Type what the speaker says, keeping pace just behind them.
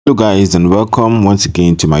Hello guys, and welcome once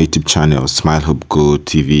again to my YouTube channel Smile Hope Go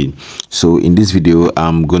TV. So in this video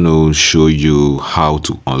I'm gonna show you how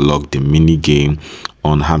to unlock the mini game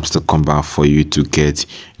on Hamster Kombat for you to get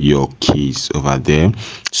your keys over there.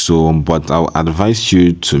 So but I'll advise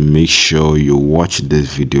you to make sure you watch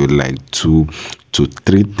this video like 2 to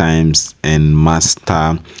 3 times and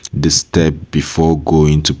master the step before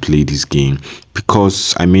going to play this game,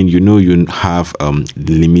 because I mean, you have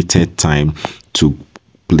limited time to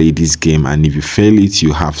play this game, and if you fail it,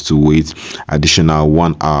 you have to wait additional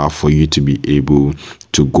 1 hour for you to be able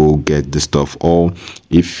to go get the stuff. Or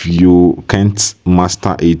if you can't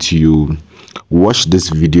master it, you watch this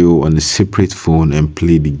video on a separate phone and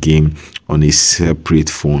play the game on a separate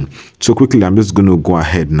phone. So quickly, I'm just going to go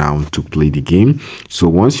ahead now to play the game. So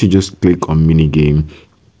once you just click on mini game,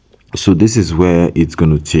 so this is where it's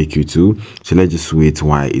going to take you to. So let's just wait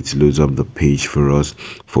while it loads up the page for us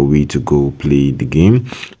for we to go play the game.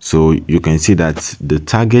 So you can see that the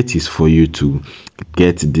target is for you to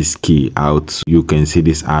get this key out. You can see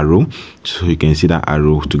this arrow, so you can see that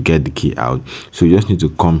arrow to get the key out. So you just need to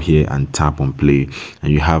come here and tap on play,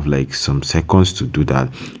 and you have like some seconds to do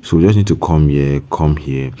that. So you just need to come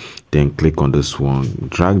here, then click on this one,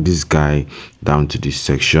 drag this guy down to this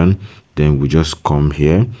section, then we just come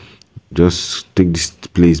here, just take this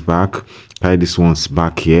place back, carry this one's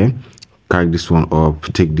back here, carry this one up,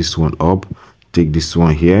 take this one up, take this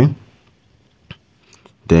one here,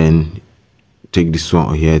 then take this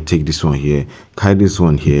one here, take this one here, carry this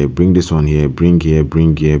one here, bring this one here, bring here,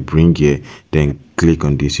 bring here, bring here, then click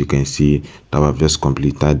on this. You can see that we've just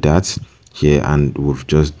completed that here, and we've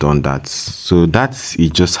just done that. So that's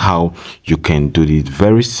it, just how you can do it.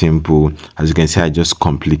 Very simple. As you can see, I just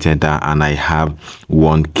completed that and I have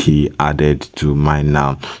 1 key added to mine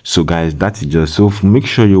now. So guys, that's just, so make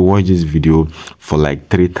sure you watch this video for like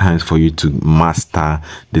 3 times for you to master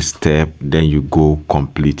the step, then you go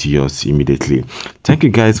complete yours immediately. Thank you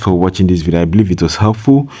guys for watching this video. I believe it was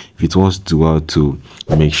helpful. If it was, do well to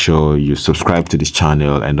make sure you subscribe to this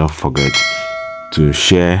channel, and don't forget to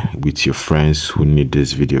share with your friends who need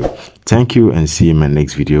this video. Thank you, and see you in my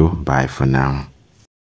next video. Bye for now.